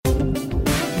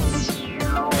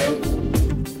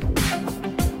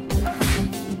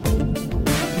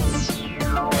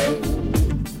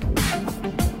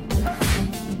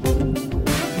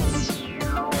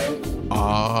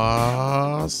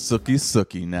Sookie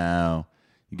Sookie now.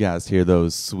 You guys hear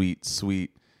those sweet,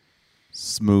 sweet,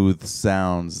 smooth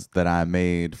sounds that I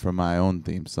made for my own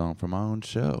theme song for my own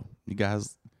show. You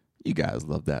guys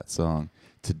love that song.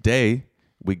 Today,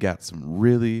 we got some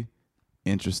really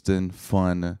interesting,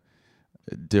 fun,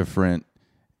 different,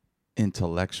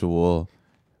 intellectual,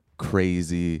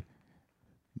 crazy,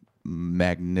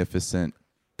 magnificent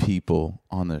people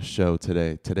on the show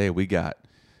today. Today, we got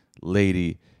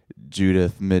Lady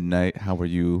Judith Midnight. How are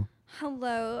you?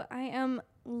 Hello, I am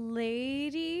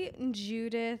Lady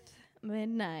Judith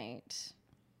Midnight.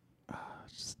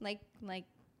 Like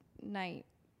night,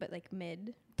 but like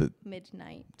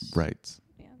midnight. Right.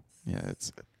 Yes. Yeah,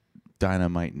 it's a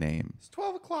dynamite name. It's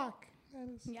 12 o'clock.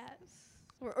 Yes.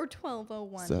 Or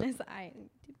 12:01 So, as I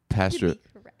past to your be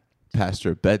correct. past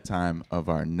your bedtime of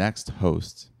our next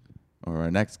host or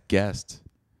our next guest,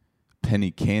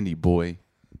 Penny Candy Boy.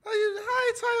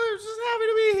 Hi, Tyler. Just happy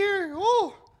to be here.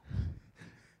 Oh,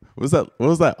 What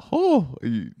was that? Oh,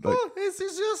 it's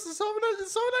just something I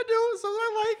do, something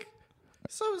I like.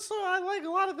 So I like a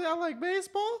lot of things. I like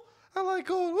baseball. I like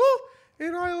going woo,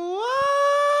 and I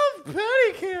love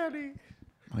penny candy.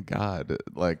 my God.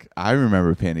 Like, I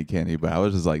remember Penny Candy, but I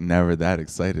was just like never that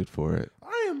excited for it.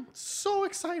 I am so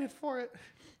excited for it.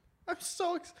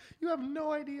 You have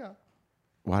no idea.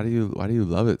 Why do you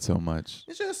love it so much?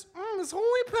 It's just it's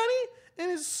only penny,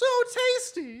 and it's so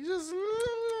tasty. It's just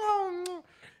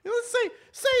let's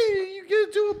say you get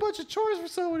to do a bunch of chores for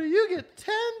somebody, you get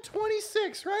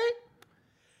 10.26, right?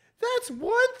 That's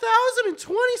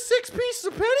 1,026 pieces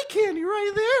of penny candy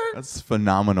right there. That's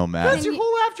phenomenal math. That's your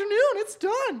whole afternoon. It's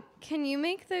done. Can you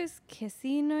make those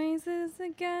kissy noises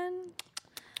again?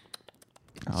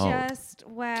 Oh.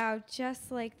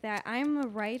 Just like that. I'm a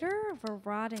writer of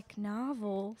erotic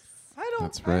novels.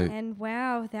 That's right. And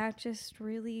wow, that just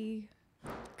really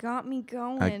got me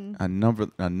going.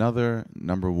 Another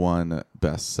number one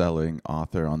best-selling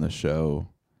author on the show,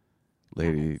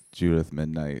 Lady Judith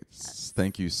Midnight.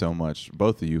 Thank you so much,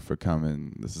 both of you, for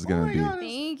coming. This is going to be... God,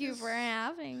 Thank you for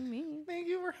having me. Thank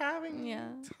you for having me. Yeah.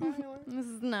 Tyler. This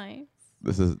is nice.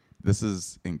 This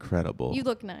is incredible. You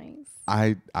look nice.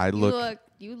 I look...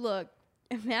 You look.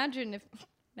 Imagine if...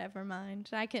 Never mind.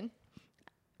 I can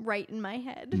write in my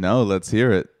head. No, let's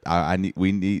hear it.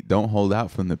 Don't hold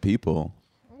out from the people.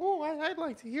 Oh, I'd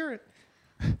like to hear it.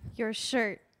 Your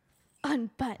shirt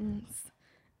unbuttons.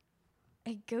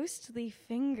 A ghostly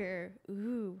finger,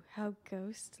 ooh, how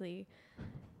ghostly,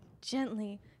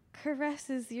 gently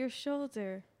caresses your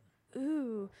shoulder.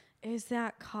 Ooh, is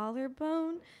that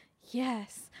collarbone?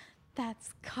 Yes,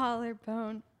 that's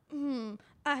collarbone.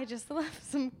 I just love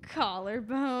some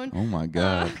collarbone. Oh my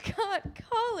God. Oh God,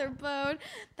 collarbone.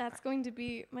 That's going to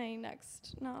be my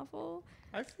next novel.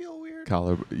 I feel weird.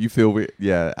 You feel weird?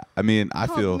 Yeah. I mean, I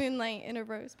Called feel... Moonlight in a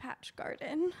Rose Patch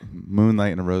Garden.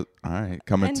 Moonlight in a Rose... All right,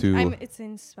 It's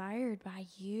inspired by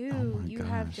you. Oh my You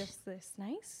have gosh. just this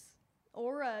nice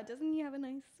aura. Doesn't he have a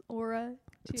nice aura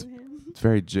to him? It's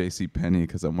very JCPenney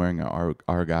because I'm wearing an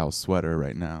Argyle sweater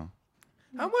right now.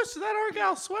 How much did that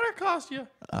Argyle sweater cost you?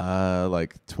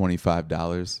 Like $25.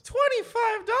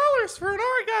 $25 for an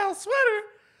Argyle sweater?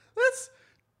 That's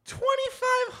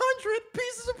 2,500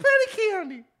 pieces of penny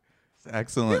candy.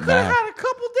 Excellent You could have math. had a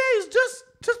couple days just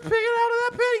picking out of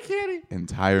that penny candy.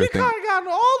 Entire You thing. could have gotten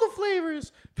all the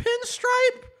flavors: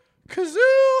 pinstripe,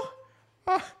 kazoo,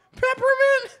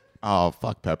 peppermint. Oh,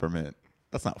 fuck peppermint.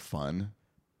 That's not fun.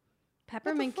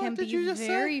 Peppermint fuck can did be you just say?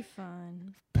 very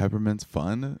fun. Peppermint's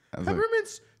fun? I was like,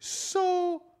 Peppermint's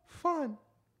so fun.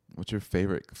 what's your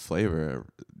favorite flavor?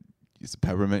 Is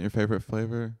peppermint your favorite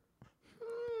flavor?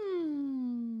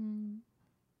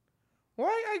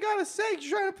 Why I gotta say,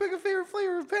 trying to pick a favorite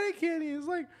flavor of penny candy is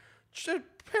like a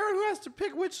parent who has to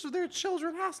pick which of their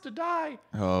children has to die.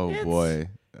 Oh, boy.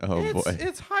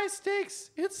 It's high stakes.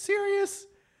 It's serious.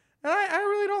 And I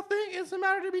really don't think it's a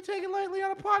matter to be taken lightly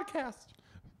on a podcast.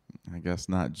 I guess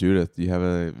not. Judith, do you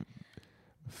have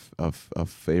a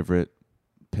favorite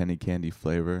penny candy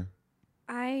flavor?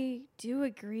 I do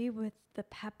agree with the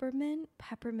peppermint.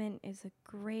 Peppermint is a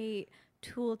great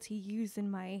tool to use in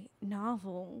my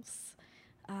novels.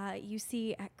 You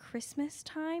see, at Christmas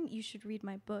time, you should read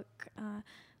my book,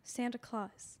 Santa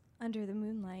Claus Under the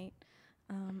Moonlight.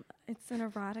 It's an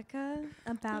erotica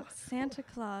about Santa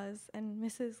Claus and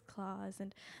Mrs. Claus,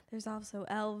 and there's also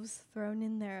elves thrown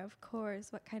in there, of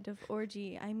course. What kind of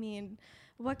orgy? I mean,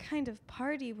 what kind of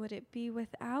party would it be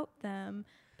without them?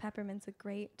 Peppermint's a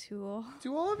great tool.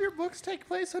 Do all of your books take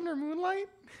place under moonlight?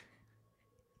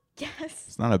 Yes.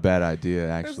 It's not a bad idea,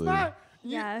 It's actually. not.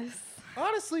 Yes.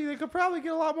 Honestly, they could probably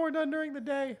get a lot more done during the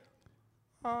day.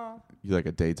 You like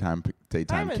a daytime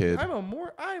kid?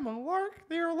 I'm a lark.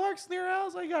 There are larks in their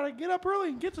house. I gotta get up early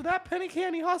and get to that penny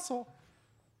candy hustle.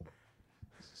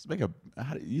 Just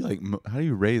how do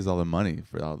you raise all the money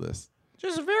for all this?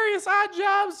 Just various odd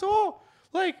jobs. So,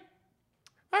 like,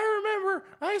 I remember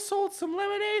I sold some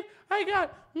lemonade. I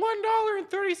got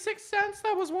 $1.36.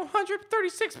 That was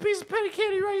 136 pieces of penny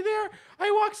candy right there.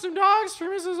 I walked some dogs for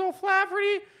Mrs.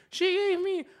 O'Flaherty. She gave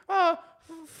me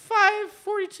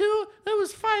 $5.42. That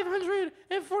was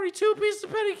 542 pieces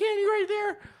of penny candy right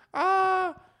there.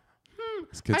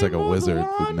 This kid's like a wizard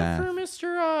with math. For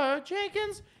Mr.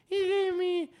 Jenkins, he gave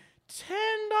me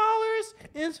 $10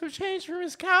 and some change from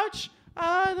his couch.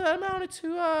 That amounted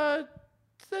to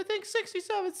I think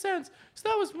 67 cents. So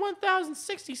that was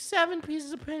 1,067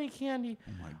 pieces of penny candy.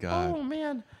 Oh my God. Oh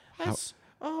man,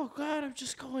 oh God, I'm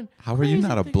just going. How are you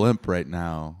not a blimp right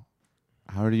now?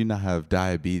 How do you not have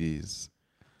diabetes?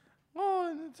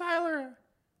 Oh, Tyler.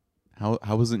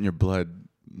 How wasn't your blood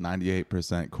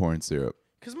 98% corn syrup?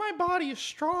 Because my body is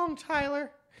strong,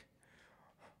 Tyler.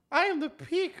 I am the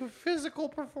peak of physical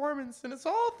performance, and it's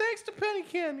all thanks to penny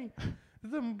candy.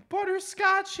 The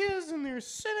butterscotches and their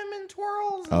cinnamon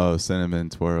twirls. Oh, cinnamon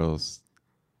twirls.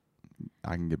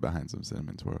 I can get behind some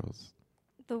cinnamon twirls.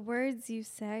 The words you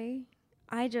say,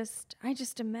 I just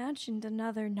imagined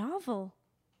another novel.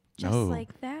 Just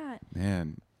like that.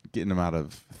 Man, getting them out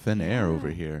of thin air over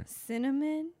here.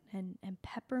 Cinnamon and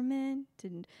peppermint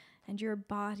and your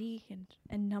body and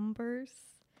numbers.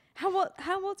 How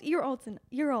old? You're old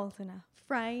enough,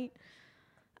 right?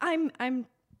 I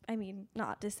mean,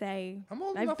 not to say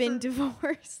I've been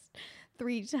divorced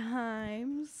 3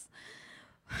 times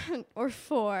or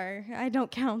 4. I don't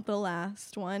count the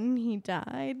last one. He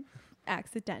died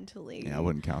accidentally. Yeah, I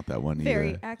wouldn't count that one Very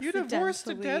either. accidentally. You divorced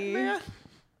a dead man?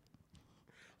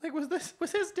 Like,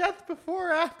 was his death before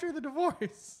or after the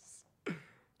divorce?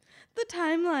 The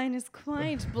timeline is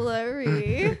quite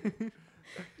blurry.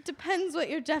 Depends what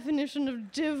your definition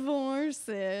of divorce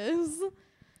is.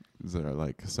 Is there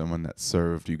like someone that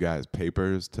served you guys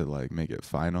papers to like make it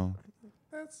final?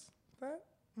 That's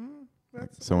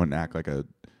someone act like a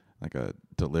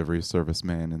delivery service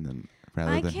man, and then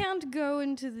I can't go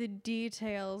into the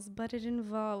details, but it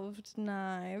involved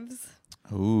knives.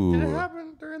 Ooh. Did it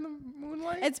happen during the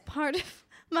moonlight? It's part of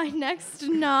my next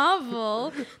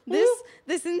novel.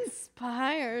 This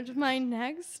inspired my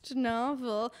next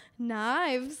novel,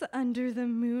 Knives Under the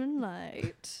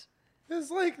Moonlight. It's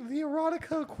like the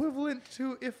erotica equivalent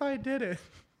to If I Did It.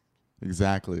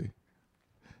 Exactly.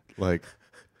 Like,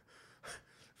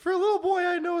 for a little boy,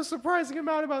 I know a surprising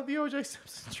amount about the O.J.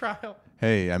 Simpson trial.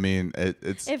 hey, I mean,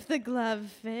 it's If the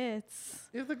glove fits.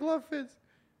 If the glove fits.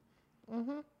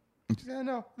 Yeah,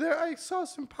 no. I saw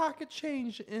some pocket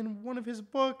change in one of his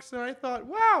books, and I thought,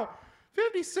 wow,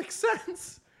 56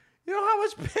 cents. You know how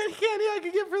much penny candy I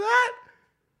could get for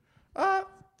that?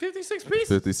 56 pieces.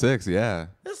 56, yeah.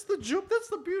 That's the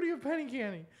beauty of penny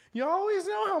candy. You always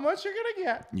know how much you're going to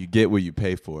get. You get what you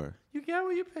pay for. You get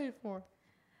what you pay for.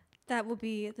 That will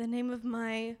be the name of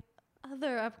my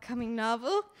other upcoming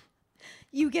novel.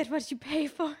 You get what you pay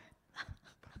for.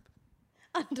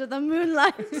 Under the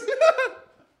moonlight.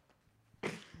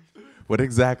 What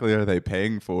exactly are they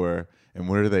paying for, and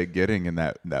what are they getting in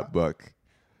that book?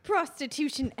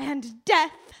 Prostitution and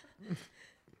death.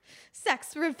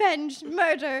 Sex, revenge,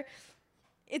 murder.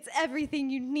 It's everything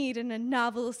you need in a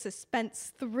novel,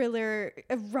 suspense, thriller,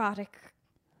 erotic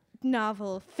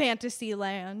novel, fantasy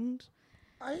land.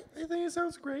 I think it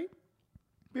sounds great.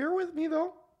 Bear with me,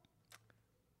 though.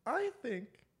 I think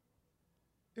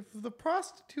if the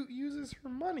prostitute uses her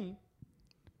money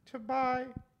to buy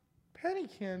penny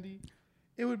candy,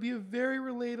 it would be a very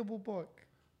relatable book.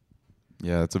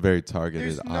 Yeah, it's a very targeted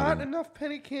There's audience. not enough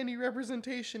penny candy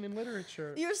representation in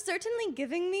literature. You're certainly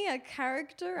giving me a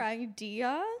character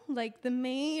idea. Like the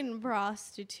main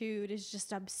prostitute is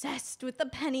just obsessed with the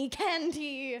penny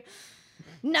candy.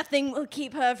 Nothing will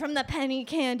keep her from the penny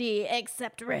candy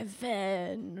except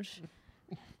revenge.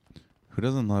 Who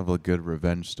doesn't love a good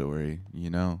revenge story,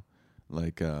 you know?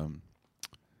 Like,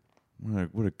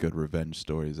 what are good revenge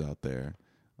stories out there?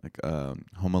 Like,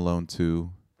 Home Alone 2.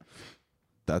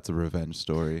 That's a revenge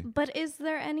story. But is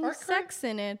there any sex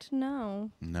in it?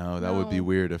 No. No, that would be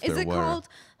weird if there were. Is it called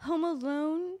Home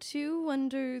Alone 2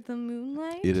 Under the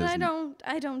Moonlight? It is. I don't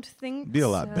think It'd be a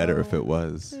lot better if it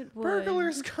was. It would.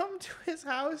 Burglars come to his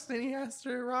house and he has to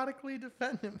erotically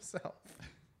defend himself.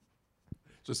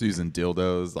 Just using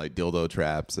dildos, like dildo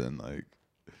traps and like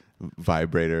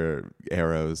vibrator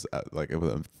arrows, like with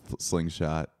a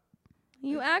slingshot.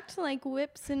 You act like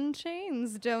whips and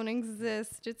chains don't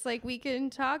exist. It's like we can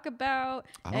talk about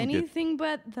anything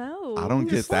but those. I don't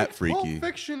get It's that like freaky. Pulp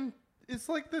Fiction. It's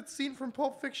like that scene from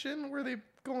Pulp Fiction where they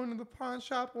go into the pawn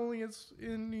shop, only it's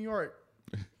in New York,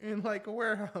 in like a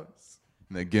warehouse.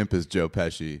 And the Gimp is Joe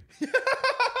Pesci.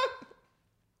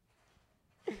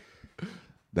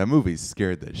 That movie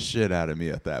scared the shit out of me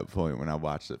at that point when I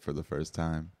watched it for the first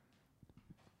time.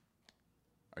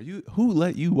 Who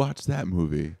let you watch that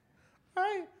movie?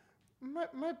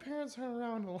 My parents are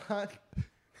around a lot.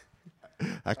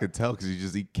 I could tell because you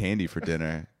just eat candy for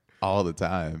dinner all the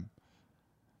time.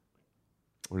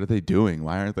 What are they doing?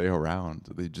 Why aren't they around?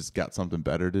 They just got something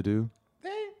better to do?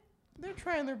 They're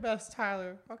trying their best,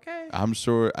 Tyler. Okay. I'm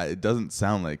sure it doesn't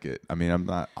sound like it. I mean, I'm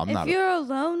not. If you're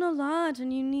alone a lot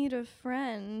and you need a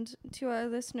friend, to our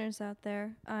listeners out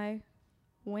there, I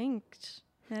winked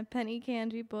at Penny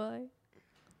Candy Boy.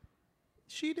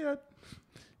 She did.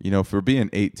 For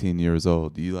being 18 years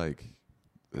old,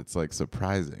 it's like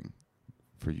surprising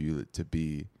for you to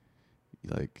be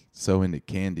like so into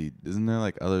candy. Isn't there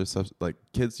like other stuff? Like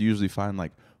kids usually find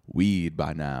like weed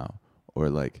by now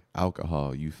or like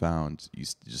alcohol. You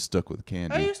just stuck with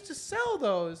candy. I used to sell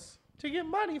those to get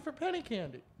money for penny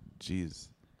candy. Jeez.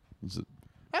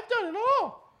 I've done it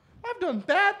all. I've done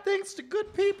bad things to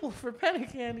good people for penny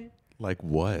candy. Like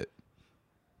what?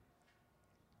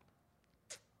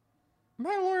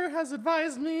 My lawyer has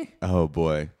advised me. Oh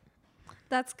boy.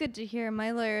 That's good to hear.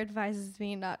 My lawyer advises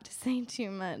me not to say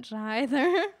too much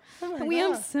either. Oh We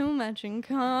God. have so much in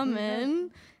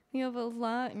common. We have a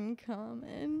lot in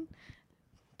common.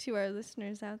 To our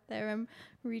listeners out there, I'm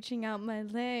reaching out my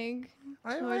leg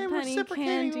I toward am Penny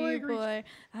reciprocating Candy leg Boy.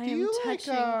 I Do am you like,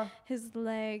 touching his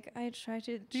leg. I try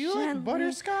to Do you like gently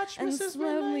butterscotch, and Mrs.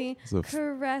 slowly It's a-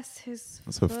 caress his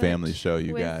It's foot a family show,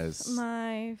 you with guys.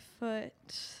 my foot.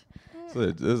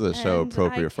 This is a show And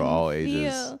appropriate I for can all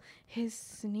ages. feel his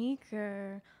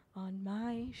sneaker on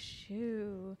my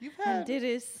shoe. You've had- And it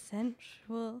is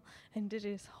sensual and it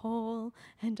is whole,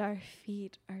 and our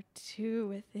feet are two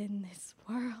within this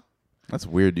world. That's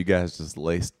weird. You guys just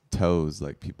lace toes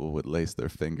like people would lace their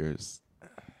fingers.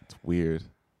 It's weird.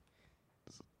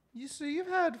 You've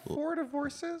had 4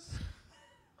 divorces?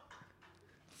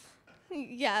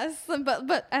 Yes,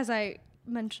 but as I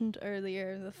mentioned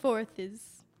earlier, the fourth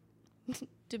is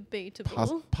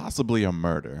debatable. Possibly a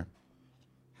murder.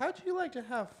 How'd you like to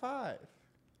have 5?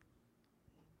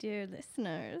 Dear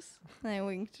listeners, I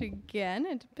winked again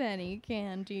at Penny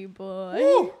Candy Boy.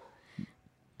 Woo!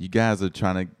 You guys are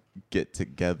trying to get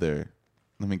together.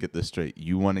 Let me get this straight.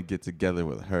 You want to get together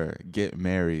with her, get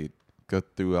married, go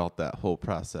throughout that whole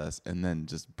process, and then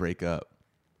just break up.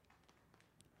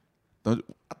 I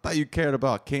thought you cared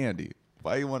about candy.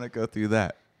 Why you want to go through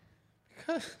that?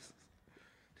 Because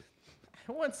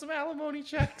I want some alimony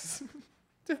checks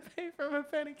to pay for my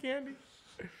penny candy.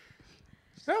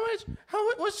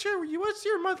 What's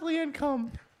your monthly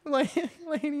income,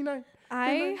 Lady Night?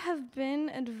 I have been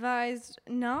advised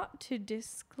not to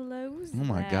disclose Oh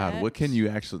my God, what can you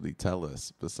actually tell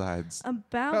us besides?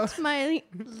 about my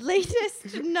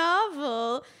latest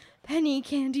novel, Penny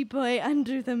Candy Boy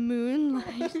Under the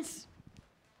Moonlight.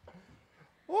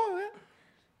 Oh,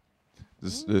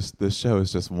 This show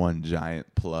is just one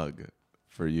giant plug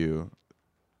for you.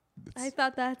 I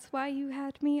thought that's why you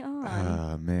had me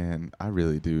on. Man, I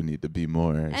really do need to be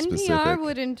more NPR specific.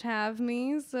 wouldn't have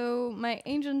me, so my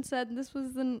agent said this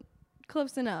was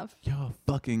close enough. You're a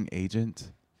fucking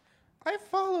agent. I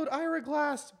followed Ira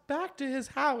Glass back to his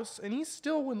house, and he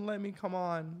still wouldn't let me come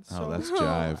on. So Oh, that's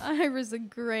jive. Ira's a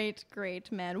great,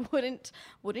 great man. Wouldn't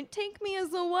take me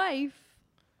as a wife.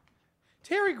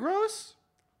 Terry Gross,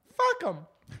 fuck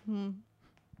him.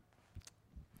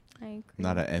 I agree.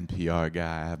 Not an NPR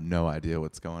guy. I have no idea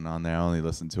what's going on there. I only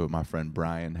listened to it. My friend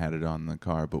Brian had it on in the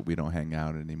car, but we don't hang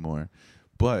out anymore.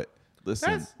 But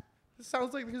listen, It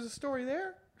sounds like there's a story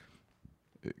there.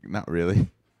 not really.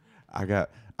 I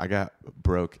got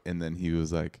broke, and then he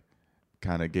was like,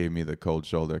 kind of gave me the cold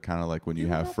shoulder, kind of like when you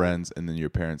have friends, and then your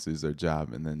parents lose their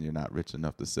job, and then you're not rich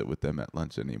enough to sit with them at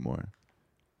lunch anymore.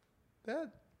 But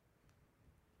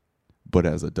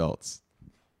as adults.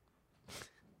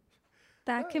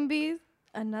 That can be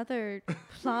another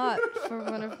plot for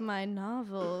one of my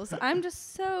novels. I'm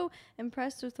just so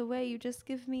impressed with the way you just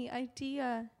give me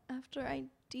idea after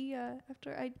idea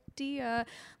after idea.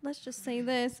 Let's just say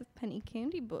this, if Penny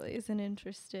Candy Boy isn't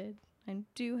interested, I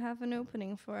do have an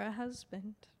opening for a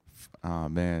husband. Oh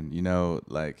man,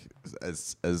 like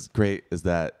as great as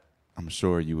that, I'm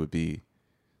sure you would be,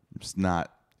 just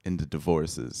not into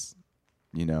divorces,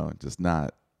 just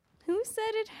not. Who Who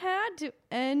said it had to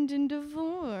end in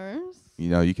divorce? You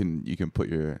know, you can put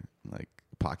your like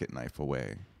pocket knife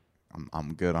away.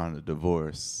 I'm good on a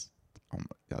divorce.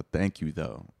 Thank you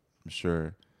though. I'm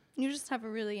sure. You just have a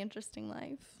really interesting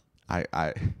life. I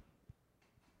I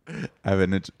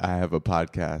have a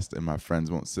podcast, and my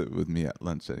friends won't sit with me at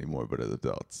lunch anymore, but as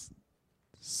adults,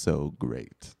 so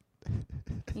great.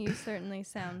 You certainly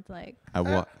sound like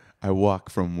I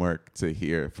walk from work to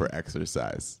here for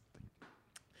exercise.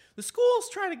 The schools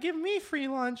try to give me free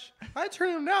lunch. I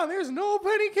turn them down. There's no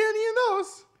penny candy in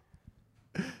those.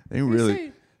 They really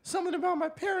say something about my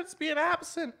parents being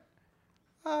absent.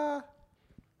 I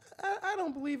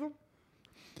don't believe them.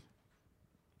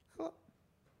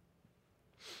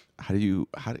 how do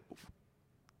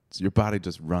so your body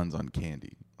just runs on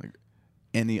candy like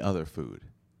any other food,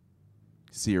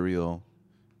 cereal,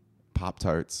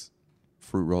 Pop-Tarts,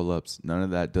 fruit roll-ups, none of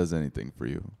that does anything for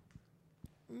you.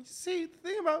 You see, the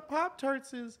thing about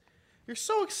Pop-Tarts is you're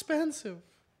so expensive.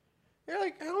 You're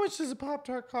like, how much does a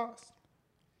Pop-Tart cost?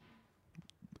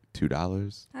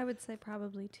 $2. I would say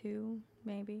probably 2,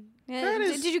 maybe. That Did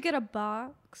is- you get a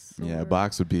box? Yeah, a or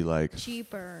box would be like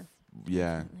cheaper.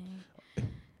 yeah,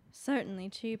 Certainly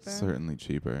cheaper. certainly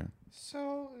cheaper.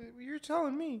 So you're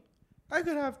telling me I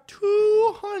could have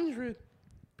 200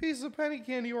 pieces of penny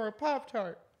candy or a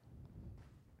Pop-Tart?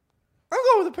 I'm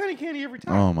going with a penny candy every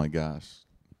time. Oh my gosh.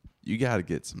 You got to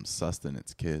get some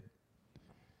sustenance, kid.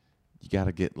 You got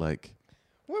to get like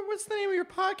What's the name of your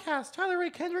podcast? Tyler Ray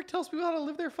Kendrick tells people how to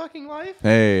live their fucking life?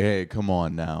 hey, come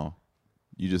on now.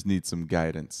 You just need some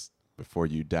guidance before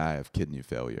you die of kidney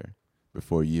failure,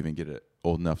 before you even get it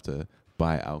old enough to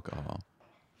buy alcohol.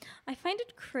 I find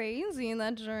it crazy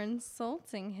that you're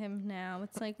insulting him now.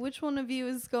 It's like, which one of you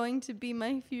is going to be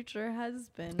my future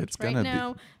husband? It's right gonna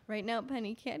now, right now,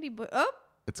 Penny Candy Boy. Oh,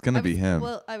 It's going to be him.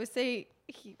 Well, I was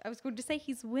going to say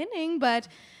he's winning, but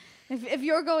if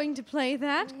you're going to play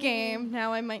that game,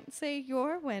 now I might say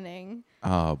you're winning.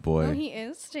 Oh boy. Oh, he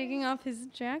is taking off his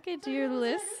jacket, dear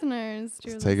listeners.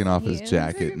 He's taking off his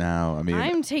jacket now. I mean,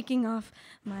 I'm taking off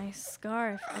my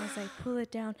scarf as I pull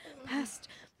it down past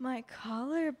my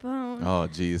collarbone. oh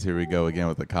geez, here we go again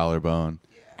with the collarbone.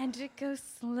 And it goes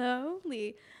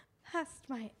slowly past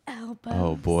my elbow.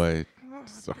 Oh boy.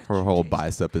 So her whole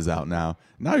bicep is out now.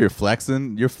 Now you're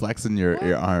flexing. You're flexing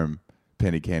your arm,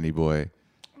 Penny Candy Boy.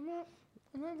 I'm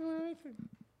not doing anything.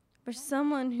 For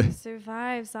someone who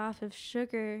survives off of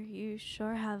sugar, you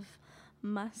sure have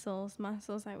muscles.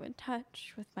 Muscles I would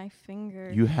touch with my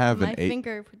finger. You have my an 8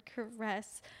 finger would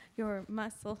caress your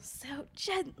muscle so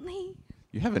gently.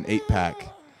 You have an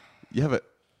 8-pack. You have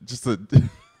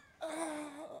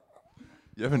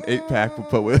You have an 8-pack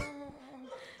but with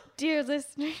Dear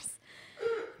listeners,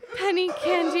 Penny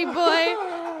Candy Boy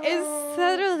is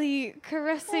subtly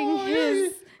caressing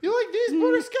his You like these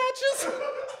butterscotches?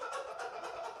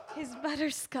 his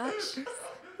butterscotch.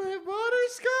 My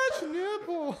butterscotch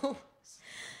nipple.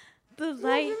 The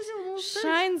light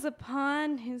shines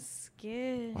upon his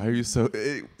skin. Why are you so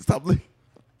stop licking.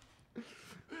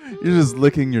 You're just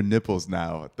licking your nipples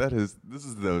now. This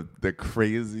is the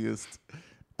craziest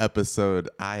episode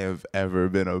I have ever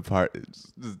been a part.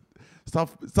 Just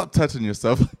stop touching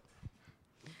yourself.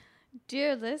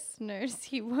 Dear listeners,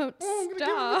 he won't I'm gonna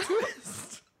stop. give it a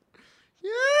twist.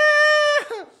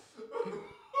 Yeah!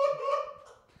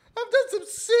 I've done some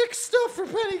sick stuff for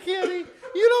Penny Candy.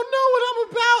 You don't know what I'm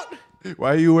about.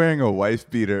 Why are you wearing a wife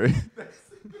beater?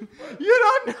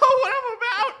 You don't know what I'm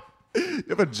about. You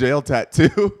have a jail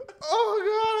tattoo.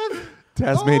 Oh, God.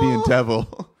 Tasmanian Oh.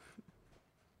 devil.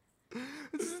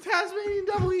 This is a Tasmanian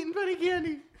devil eating Penny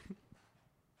Candy.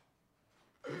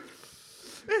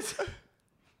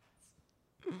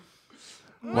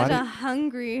 Why What do- a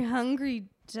hungry, hungry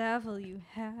devil you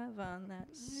have on that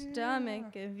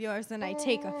stomach of yours. And I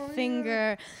take a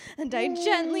finger and I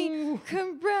gently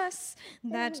caress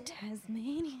that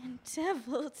Tasmanian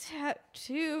devil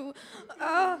tattoo.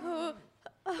 Oh,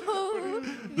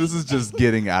 This is just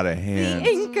getting out of the hand.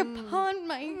 ink upon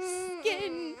my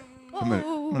skin. I'm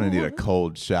gonna need a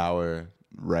cold shower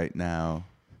right now.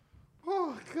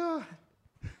 Oh, God.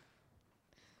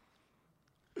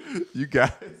 You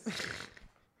guys.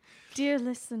 Dear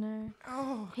listener,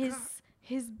 Oh,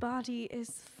 his body is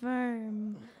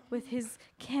firm with his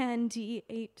candy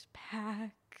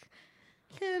 8-pack.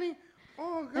 Candy.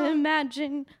 Oh, God.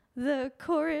 Imagine the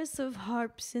chorus of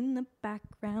harps in the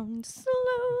background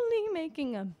slowly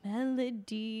making a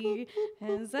melody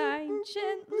as I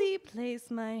gently place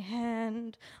my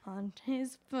hand on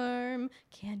his firm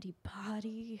candy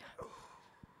body.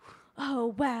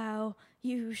 Oh, wow,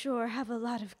 you sure have a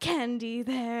lot of candy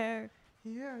there.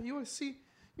 Yeah, you want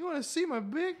to see my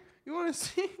big You want to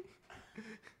see?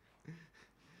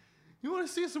 You want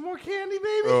to see some more candy,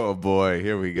 baby? Oh boy,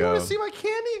 here we You go. want to see my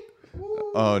candy?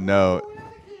 Ooh, Oh no. yeah,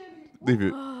 the candy. Leave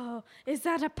it. Oh, is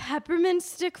that a peppermint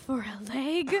stick for a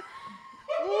leg?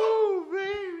 Ooh,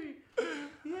 baby.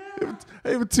 Yeah.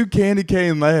 Hey, with 2 candy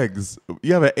cane legs.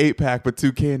 You have an 8-pack with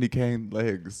 2 candy cane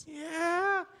legs.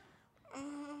 Yeah.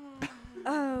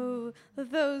 Oh,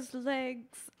 those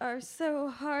legs are so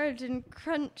hard and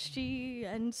crunchy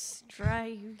and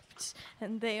striped,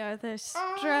 and they are the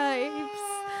stripes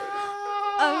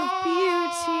of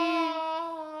beauty.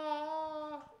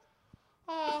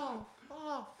 Oh,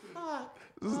 fuck.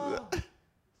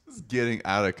 This is getting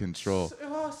out of control.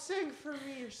 Sing for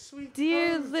me your sweet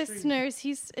Dear poetry. listeners,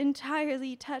 he's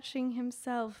entirely touching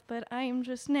himself, but I am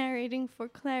just narrating for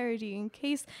clarity in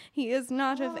case he is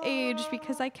not of age,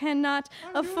 because I cannot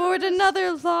afford another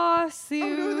I'm doing this in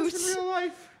lawsuit. real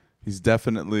life. He's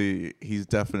definitely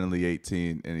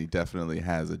 18, and he definitely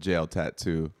has a jail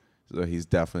tattoo. So he's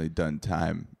definitely done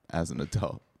time as an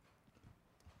adult.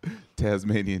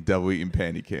 Tasmanian devil eating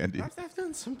penny candy. I've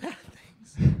done some bad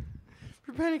things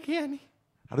for penny candy.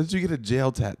 How did you get a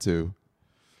jail tattoo?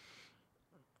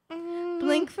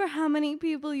 Blink for how many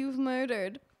people you've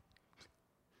murdered.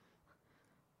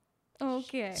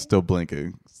 Okay. Still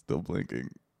blinking. Still blinking.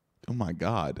 Oh my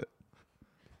God.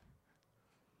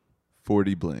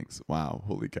 40 blinks. Wow.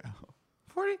 Holy cow.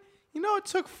 40. You know, it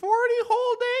took 40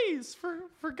 whole days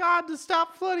for God to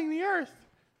stop flooding the earth.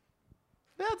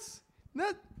 That's in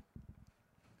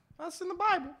the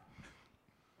Bible.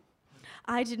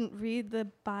 I didn't read the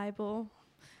Bible.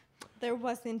 There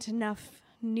wasn't enough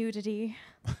nudity.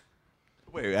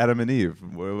 Wait, Adam and Eve.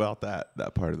 What about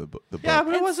that part of the book? Yeah,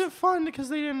 but it wasn't fun because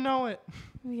they didn't know it.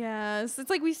 Yes, it's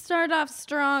like we start off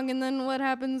strong, and then what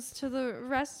happens to the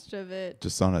rest of it?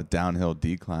 Just on a downhill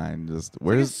decline. Just Like,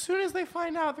 where's as soon as they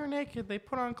find out they're naked, they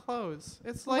put on clothes.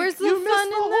 It's like Where's the you missed fun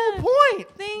the in whole that? point.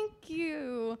 Thank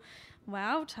you.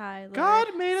 Wow, Tyler. God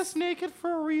made us naked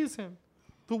for a reason.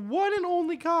 The one and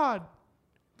only God.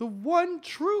 The one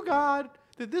true God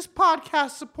that this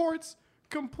podcast supports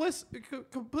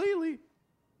completely.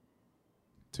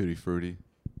 Tutti Frutti?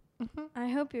 I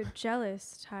hope you're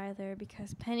jealous, Tyler,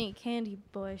 because Penny Candy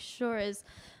Boy sure is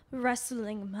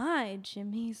wrestling my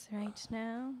jimmies right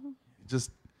now.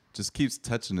 Just keeps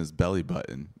touching his belly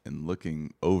button and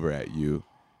looking over at you.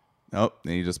 Nope.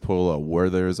 Then he just pull a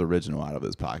Werther's original out of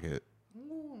his pocket.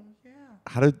 Ooh,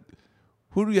 yeah.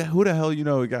 Who the hell you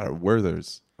know got a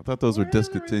Werther's? I thought those were Werther's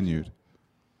discontinued.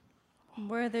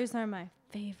 Werther's are my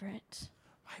favorite.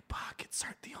 My pockets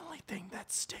aren't the only thing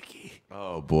that's sticky.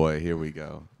 Oh boy, here we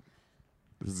go.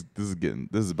 This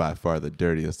is by far the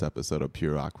dirtiest episode of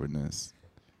Pure Awkwardness.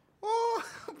 Oh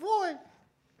boy.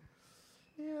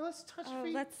 Yeah, let's touch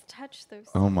feet. Let's touch those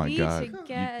Oh my feet God.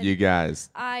 again. You guys.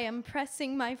 I am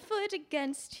pressing my foot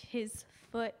against his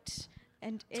foot,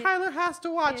 and it Tyler has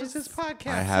to watch is his podcast.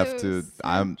 I have to.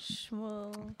 I'm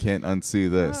sensual. can't unsee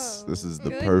this. This is the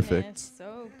goodness. perfect.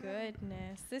 Oh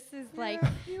goodness, this is Yeah, like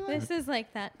you this is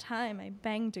like that time I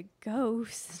banged a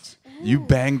ghost. You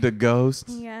banged a ghost.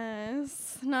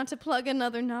 Yes, not to plug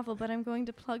another novel, but I'm going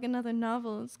to plug another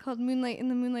novel. It's called Moonlight in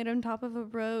the Moonlight on top of a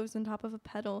rose, on top of a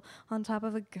petal, on top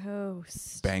of a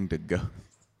ghost. Banged a ghost.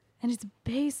 And it's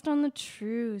based on the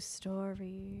true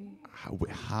story.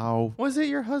 How? Was it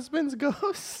your husband's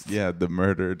ghost? Yeah, the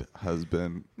murdered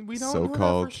husband. We don't so know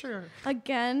called. that for sure.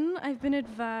 Again, I've been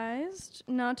advised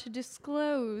not to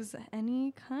disclose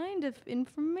any kind of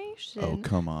information Oh,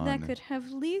 come on. that could have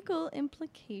legal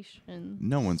implications.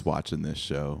 No one's watching this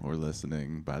show or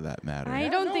listening by that matter. I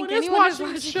don't no think one is anyone is watching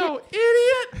the watching show.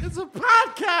 Idiot! It's a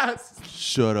podcast.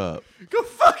 Shut up. Go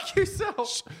fuck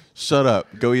yourself. Shut up.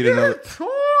 Go eat You're another. torch.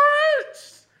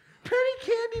 Penny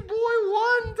Candy Boy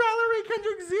 1, Tyler Ray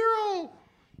Kendrick 0.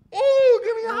 Oh,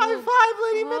 give me a high five,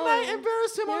 Lady Midnight.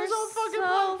 Embarrass him on his own fucking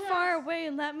so podcast. far away.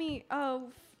 Let me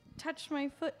touch my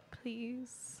foot,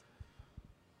 please.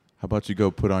 How about you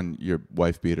go put on your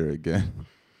wife beater again?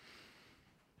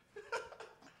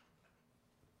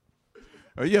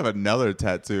 Oh, you have another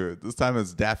tattoo. This time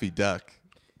it's Daffy Duck.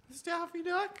 It's Daffy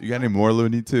Duck. You got any more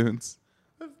Looney Tunes?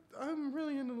 I'm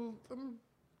really into the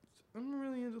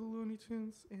Looney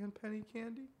Tunes and Penny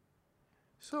Candy.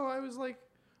 So I was like,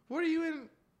 what are you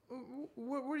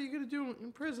gonna do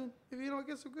in prison if you don't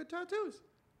get some good tattoos?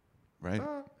 Right?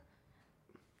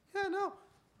 Yeah, no.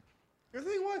 The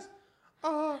thing was,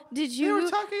 Did they were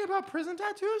you? talking about prison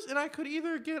tattoos, and I could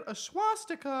either get a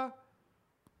swastika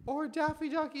or Daffy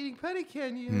Duck eating penny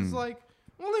candy. And it's like,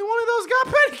 only one of those got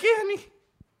penny candy.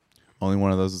 Only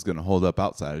one of those is going to hold up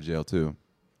outside of jail, too.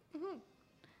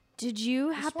 Did you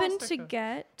happen to swastika.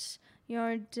 get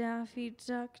your Daffy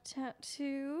Duck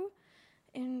tattoo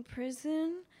in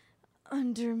prison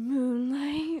under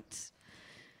moonlight.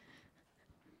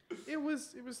 It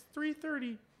was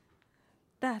 3:30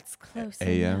 That's close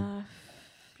A.M.? enough.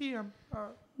 p.m.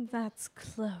 That's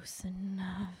close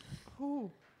enough.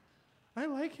 Oh, I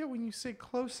like it when you say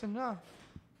close enough.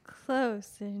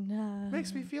 Close enough.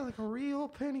 Makes me feel like a real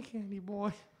penny candy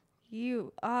boy.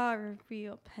 You are a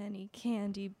real penny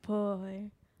candy boy.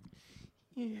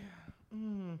 Yeah.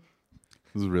 Mm.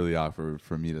 This is really awkward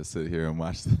for me to sit here and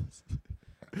watch this.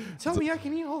 Tell me I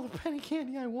can eat all the penny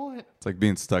candy I want. It's like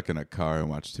being stuck in a car and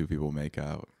watch two people make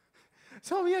out.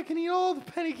 Tell me I can eat all the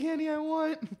penny candy I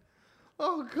want.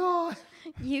 Oh, God.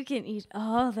 You can eat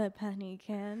all the penny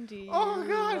candy. Oh, you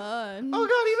God. want. Oh,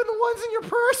 God, even the ones in your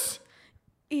purse.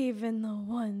 Even the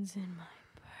ones in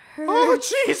my purse. Oh,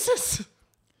 Jesus.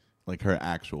 Like her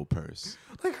actual purse.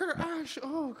 Like her ash.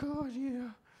 Oh, God, yeah.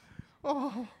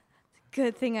 Oh.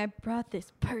 Good thing I brought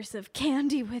this purse of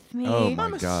candy with me. Oh, my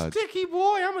I'm a God. sticky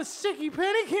boy. I'm a sticky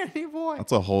penny candy boy.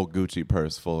 That's a whole Gucci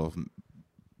purse full of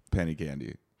penny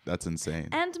candy. That's insane.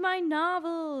 And my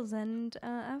novels. And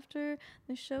after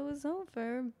the show is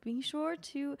over, be sure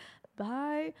to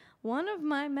buy one of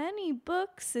my many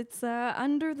books. It's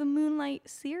Under the Moonlight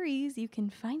series. You can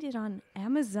find it on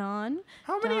Amazon.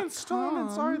 How many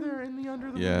installments are there in the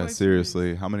Under the Yeah, Moonlight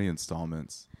seriously. How many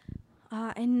installments?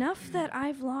 Enough that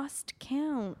I've lost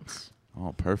count.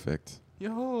 Oh, perfect.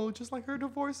 Yo, just like her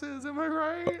divorces, am I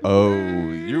right? Oh,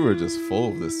 you were just full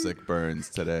of the sick burns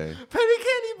today. Penny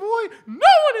candy boy, no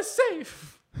one is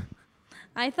safe.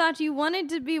 I thought you wanted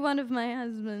to be one of my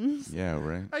husbands. Yeah,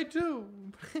 right? I do,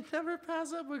 but I never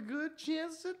pass up a good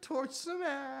chance to torch some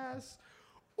ass.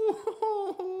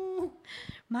 Ooh.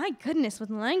 My goodness, with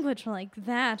language like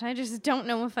that, I just don't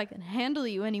know if I can handle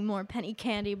you anymore, penny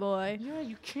candy boy. Yeah,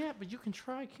 you can't, but you can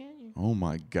try, can't you? Oh,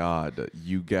 my God.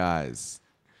 You guys.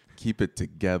 Keep it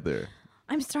together.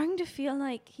 I'm starting to feel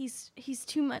like he's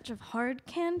too much of hard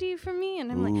candy for me,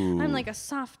 and I'm Ooh. like a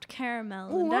soft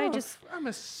caramel, Ooh, and I'm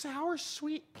a sour,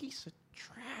 sweet piece of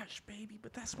trash, baby,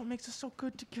 but that's what makes us so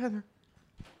good together.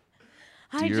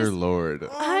 Dear Lord.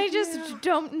 I just yeah.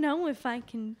 don't know if I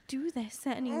can do this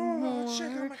anymore. check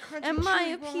out my crunchy Am I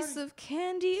chewy a piece body. of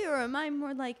candy, or am I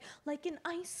more like an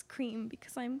ice cream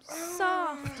because I'm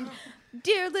soft? And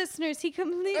dear listeners, he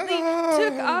completely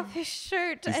took off his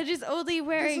shirt and is only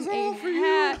wearing is a all for you.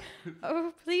 hat.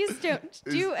 Oh, please don't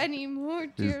do any more,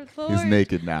 dear Lord. He's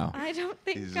naked now. I don't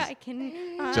think He's I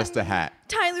can. Just a hat.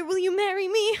 Tyler, will you marry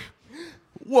me?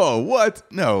 Whoa, what?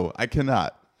 No, I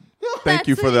cannot. Thank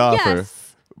you That's for the a offer. yes.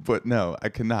 But no, I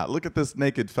cannot. Look at this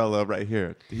naked fellow right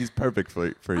here. He's perfect for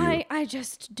you. I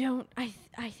just don't.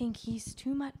 I think he's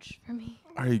too much for me.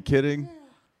 Are you kidding?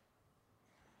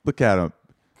 Look at him.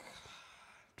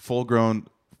 Full grown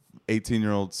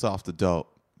 18-year-old soft adult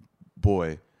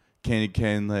boy. Candy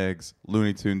cane legs,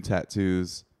 Looney Tune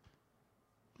tattoos,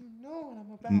 You know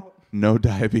what I'm about. no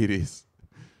diabetes.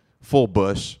 Full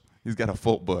bush. He's got a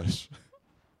full bush.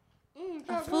 A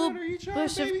Got full one under each arm,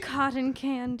 bush baby. of cotton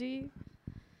candy.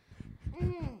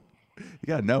 You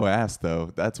got no ass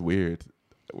though. That's weird.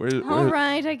 All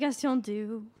right, I guess you'll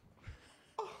do.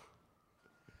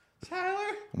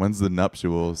 Tyler? When's the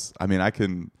nuptials? I mean, I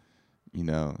can,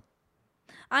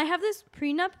 I have this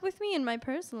prenup with me in my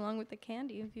purse along with the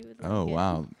candy if you would like Oh, it.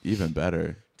 wow. Even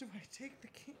better. Do I take the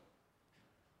key?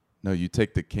 No, you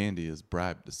take the candy as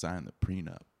bribe to sign the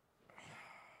prenup.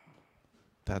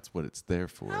 That's what it's there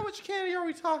for. How much candy are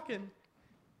we talking?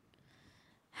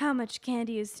 How much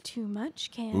candy is too much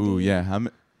candy? Ooh, yeah.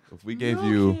 If we gave no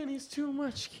you, candy's too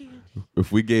much candy.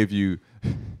 if we gave you,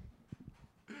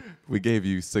 we gave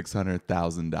you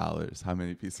 $600,000. How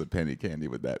many pieces of penny candy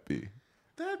would that be?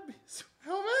 That'd be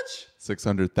how much?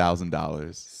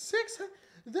 $600,000.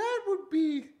 That would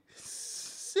be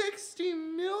 60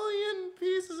 million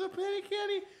pieces of penny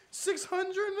candy.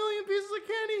 600 million pieces of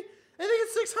candy. I think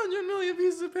it's 600 million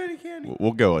pieces of penny candy.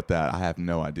 We'll go with that. I have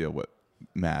no idea what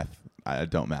math. I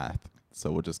don't math,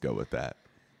 so we'll just go with that.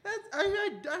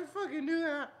 I fucking do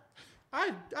that.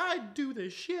 I do the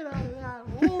shit out of that.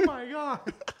 Oh my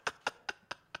god.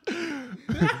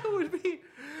 That would be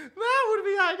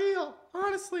ideal.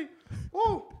 Honestly.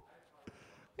 Oh.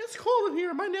 It's cold in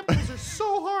here. My nipples are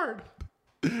so hard.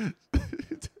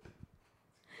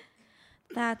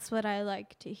 That's what I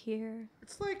like to hear.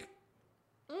 It's like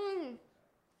okay.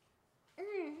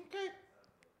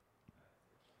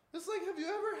 It's like, have you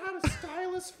ever had a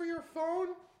stylus for your phone?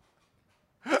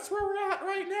 That's where we're at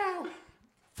right now.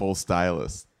 Full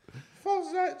stylist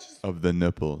Phone's not of the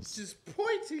nipples. just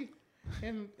pointy.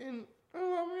 And I'm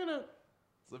gonna.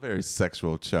 It's a very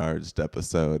sexual charged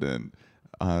episode, and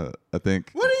I think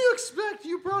What do you expect?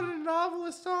 You brought a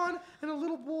novelist on and a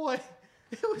little boy.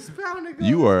 It was bound to go.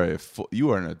 you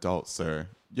are an adult, sir.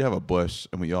 You have a bush,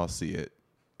 and we all see it,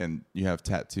 and you have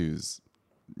tattoos.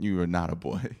 You are not a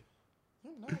boy.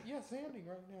 I'm not yes-anding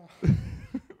right now.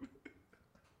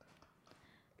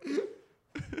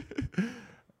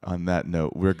 On that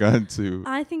note, we're going to.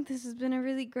 I think this has been a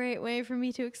really great way for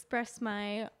me to express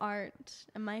my art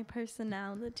and my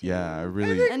personality. Yeah, I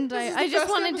really. And This is I the just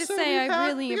best wanted to episode say we've I had.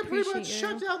 really We can pretty much appreciate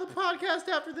shut you. down the podcast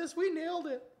after this. We nailed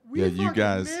it. We Yeah, you fucking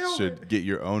guys nailed should it. get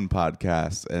your own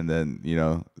podcast and then,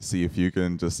 see if you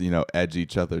can just, edge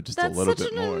each other just That's a little such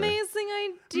bit an more. amazing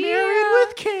idea. Married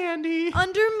with Candy.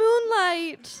 Under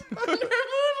moonlight. Under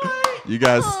moonlight. You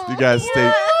guys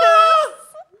yes.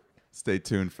 stay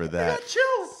tuned for I that. got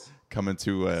chills. Coming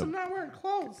to I'm not wearing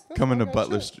clothes. That's coming why to I got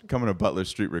Butler chills. coming to Butler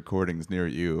Street recordings near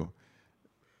you.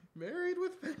 Married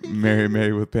with Penny.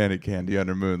 Mary with Panic Candy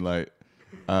under moonlight.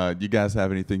 You guys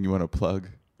have anything you want to plug?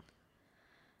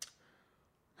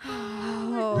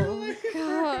 Oh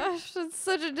gosh, that's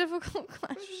such a difficult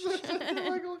This is question. such a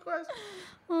difficult question.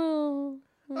 Oh.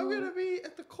 I'm gonna be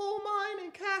at the coal mine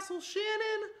in Castle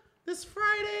Shannon this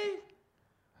Friday.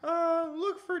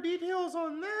 Look for details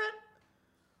on that.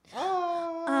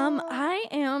 I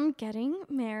am getting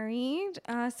married.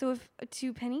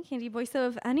 To Penny Candy Boy. So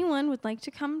if anyone would like to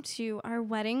come to our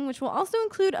wedding, which will also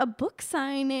include a book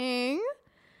signing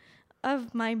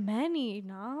of my many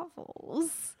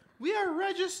novels. We are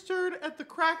registered at the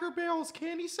Cracker Barrel's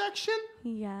candy section.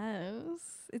 Yes,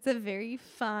 it's a very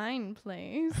fine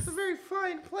place. It's a very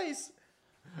fine place.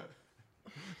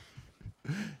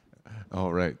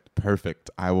 All right, perfect.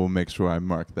 I will make sure I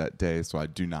mark that day so I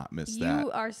do not miss that.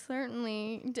 You are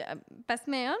certainly best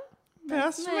man.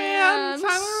 Best man, man.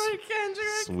 Tyler Ray Kendrick.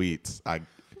 Sweet.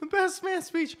 The best man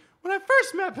speech. When I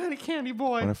first met Penny Candy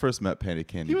Boy, When I first met Panic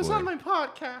Candy he was Boy, on my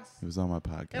podcast. he was on my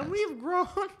podcast. And we've grown.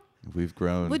 We've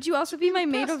grown. Would you also be my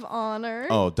maid best- of honor?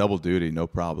 Oh, double duty, no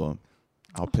problem.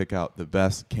 I'll pick out the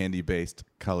best candy-based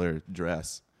color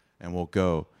dress, and we'll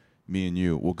go. Me and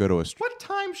you, we'll go to a. What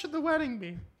time should the wedding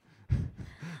be?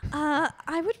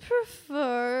 I would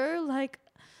prefer like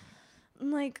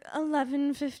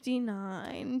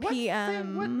 11:59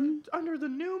 p.m. What, under the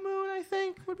new moon, I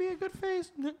think, would be a good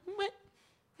phase.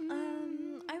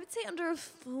 I would say under a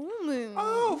full moon.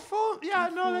 Oh, full. Yeah,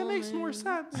 no, that Full makes more moon.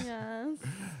 sense. Yes.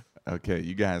 Okay,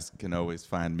 you guys can always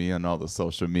find me on all the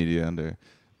social media under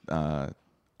on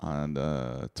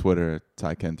Twitter,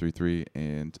 TyCan33,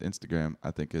 and Instagram.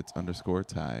 I think it's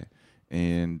 _Ty.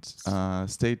 And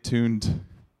stay tuned.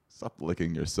 Stop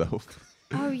licking yourself.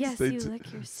 Oh yes, Stay you tu- lick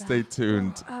yourself. Stay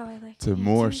tuned Oh, I like to you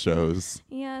more too. shows.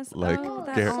 Yes. like oh,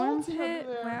 that Garrett- armpit.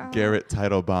 Wow. Garrett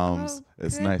Teitelbaum's. Oh,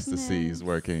 It's nice to see he's goodness.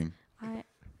 working. I,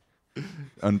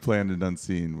 Unplanned and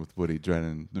Unseen with Woody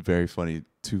Drennan. Very funny.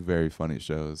 2 very funny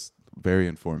shows. Very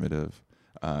informative.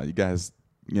 You guys,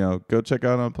 go check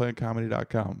out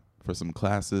unplannedcomedy.com for some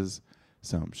classes,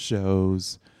 some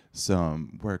shows,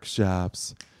 some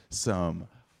workshops, some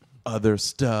other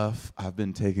stuff. I've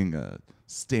been taking a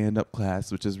stand-up class,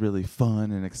 which is really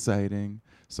fun and exciting.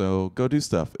 So go do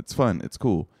stuff. It's fun. It's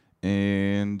cool.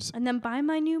 And and then buy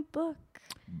my new book.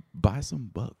 buy some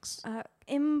books.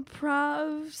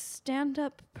 Improv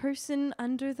stand-up person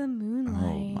under the moonlight.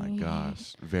 Oh my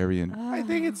gosh. Very I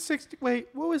think it's 60. Wait,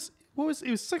 what was it?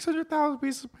 Was 600,000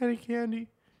 pieces of penny candy.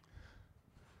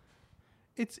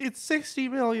 It's 60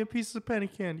 million pieces of penny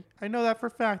candy. I know that for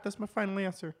a fact. That's my final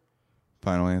answer.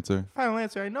 final answer. Final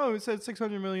answer. I know it said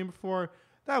 600 million before.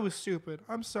 That was stupid.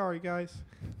 I'm sorry, guys.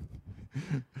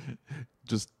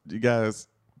 Just you guys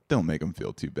don't make them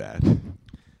feel too bad.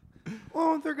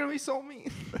 Oh, they're gonna be so mean.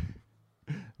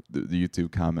 The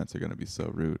YouTube comments are going to be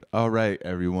so rude. All right,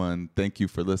 everyone. Thank you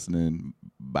for listening.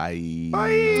 Bye.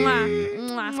 Mwah,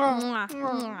 mwah, mwah,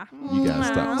 mwah, You guys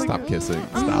stop kissing.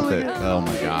 Stop it. Oh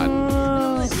my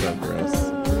God. So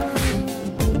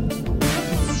gross.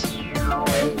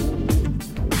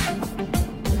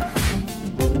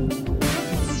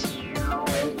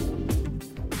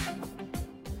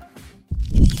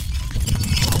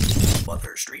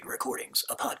 Butler Street Recordings,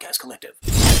 a podcast collective.